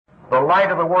The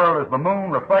light of the world is the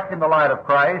moon reflecting the light of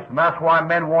Christ, and that's why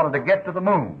men wanted to get to the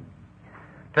moon.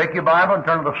 Take your Bible and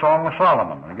turn to the Song of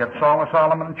Solomon, and get Song of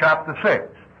Solomon in chapter 6.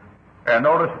 And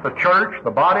notice the church, the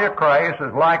body of Christ,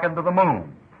 is likened to the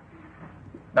moon.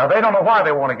 Now, they don't know why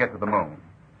they want to get to the moon.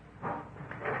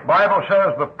 The Bible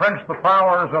says the prince, the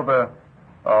powers of the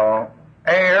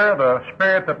air, the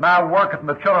spirit that now worketh in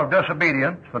the children of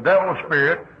disobedience, the devil's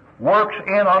spirit, works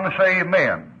in unsaved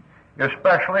men,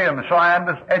 especially in the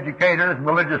scientists, educators, and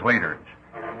religious leaders.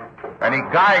 And he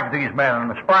guides these men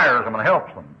and inspires them and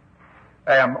helps them.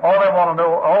 And all they want to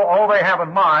know, all they have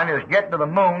in mind is getting to the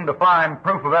moon to find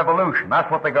proof of evolution. That's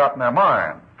what they got in their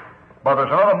mind. But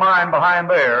there's another mind behind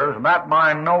theirs, and that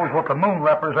mind knows what the moon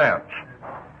represents.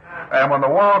 And when the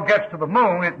world gets to the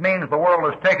moon, it means the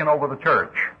world has taken over the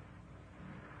church.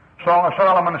 Song of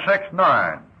Solomon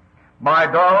 6:9. My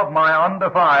dove, my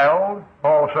undefiled,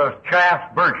 Paul says,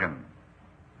 chaste virgin.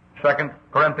 2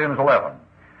 Corinthians 11.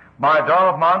 My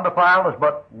dove, my undefiled, is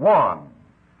but one.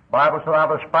 The Bible says, I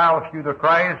have espoused you to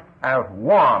Christ as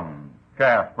one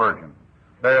chaste virgin.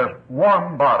 There's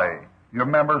one body. You're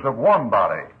members of one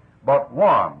body, but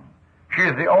one. She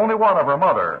is the only one of her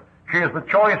mother. She is the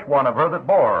choice one of her that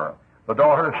bore her. The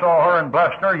daughters saw her and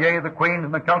blessed her, yea, the queens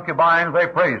and the concubines, they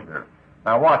praised her.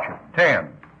 Now watch it.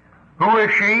 10. Who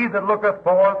is she that looketh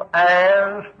forth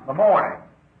as the morning?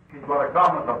 She's going to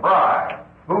come as a bride.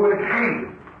 Who is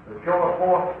she that showeth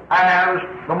forth as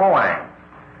the morning?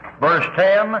 Verse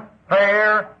 10,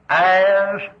 fair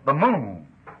as the moon.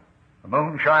 The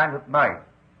moon shines at night,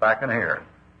 back in here.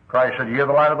 Christ said, ye are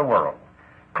the light of the world.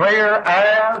 Clear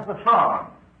as the sun,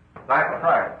 back to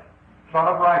Christ. Son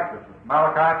of righteousness.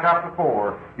 Malachi chapter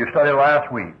 4, you studied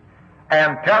last week.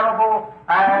 And terrible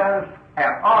as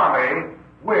an army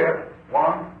with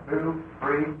 1, 2,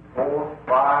 3, 4,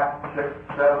 5, 6,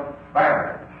 7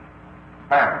 banners.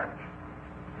 Banners.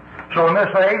 So in this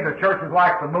age, the church is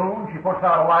like the moon. She puts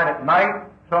out a light at night.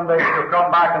 Someday she'll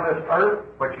come back on this earth,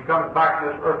 but she comes back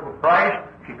to this earth with Christ.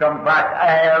 She comes back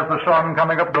as the sun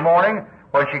coming up in the morning.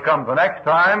 When she comes the next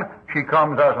time, she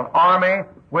comes as an army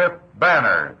with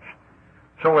banners.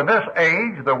 So in this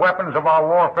age, the weapons of our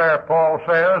warfare, Paul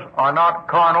says, are not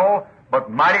carnal, but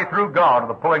mighty through God,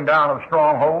 the pulling down of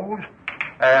strongholds.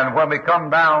 And when we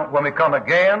come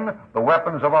again, the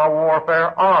weapons of our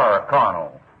warfare are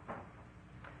carnal.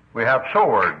 We have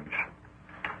swords.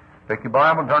 Take your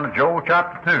Bible and turn to Joel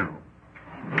chapter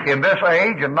 2. In this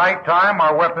age, in nighttime,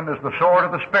 our weapon is the sword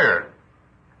of the Spirit,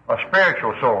 a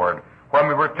spiritual sword. When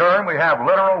we return, we have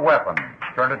literal weapons.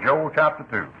 Turn to Joel chapter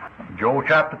 2. Joel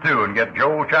chapter 2, and get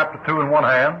Joel chapter 2 in one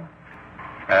hand,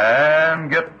 and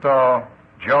get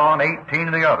John 18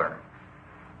 in the other.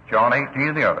 John 18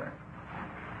 in the other.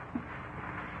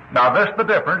 Now, this is the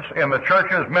difference in the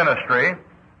church's ministry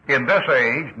in this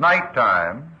age,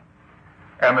 nighttime,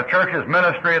 and the church's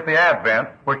ministry at the Advent,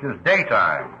 which is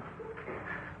daytime.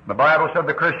 The Bible said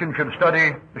the Christian should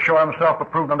study to show himself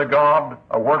approved unto God,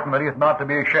 a workman that he is not to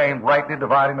be ashamed, rightly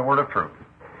dividing the word of truth.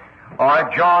 All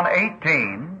right, John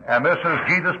 18, and this is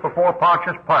Jesus before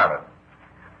Pontius Pilate.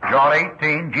 John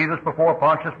 18, Jesus before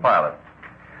Pontius Pilate.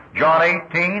 John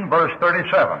 18, verse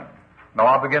 37. Now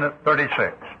I'll begin at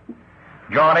 36.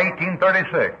 John 18,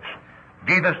 36.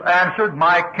 Jesus answered,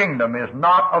 my kingdom is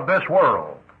not of this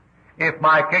world. If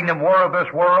my kingdom were of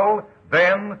this world,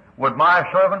 then would my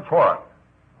servants what?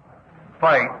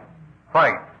 Fight.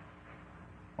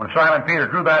 When Simon Peter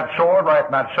drew that sword right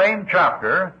in that same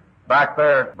chapter, back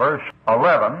there at verse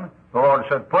 11, the Lord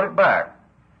said, put it back.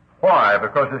 Why?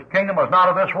 Because his kingdom was not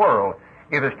of this world.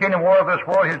 If his kingdom were of this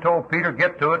world, he told Peter,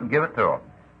 get to it and give it to him.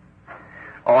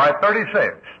 All right,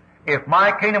 36. If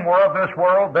my kingdom were of this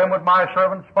world, then would my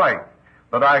servants fight,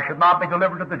 that I should not be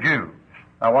delivered to the Jews.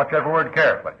 Now watch every word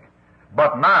carefully.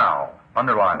 But now,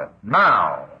 underline it,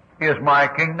 now is my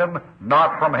kingdom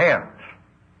not from hence.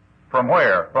 From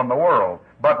where? From the world.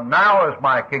 But now is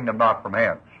my kingdom not from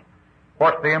hence.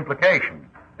 What's the implication?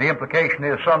 The implication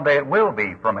is someday it will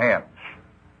be from hence.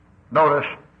 Notice,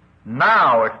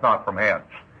 now it's not from hence.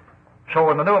 So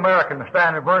in the New American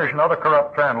Standard Version, other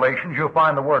corrupt translations, you'll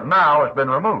find the word now has been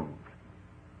removed.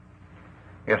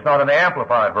 It's not in the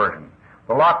Amplified Version.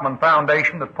 The RUCKMAN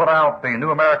Foundation that put out the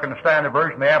New American Standard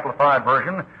Version, the Amplified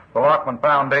Version, the RUCKMAN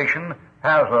Foundation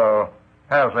has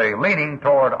a leaning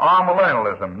toward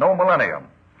amillennialism, no millennium.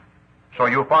 So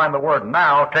you'll find the word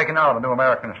now taken out of the New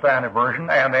American Standard Version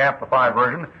and the Amplified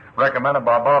Version, recommended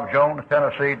by Bob Jones,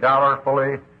 Tennessee, Dowler,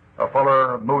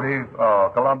 Fuller, Moody,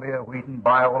 Columbia, Wheaton,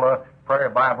 Biola, Prairie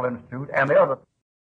Bible Institute, and the other.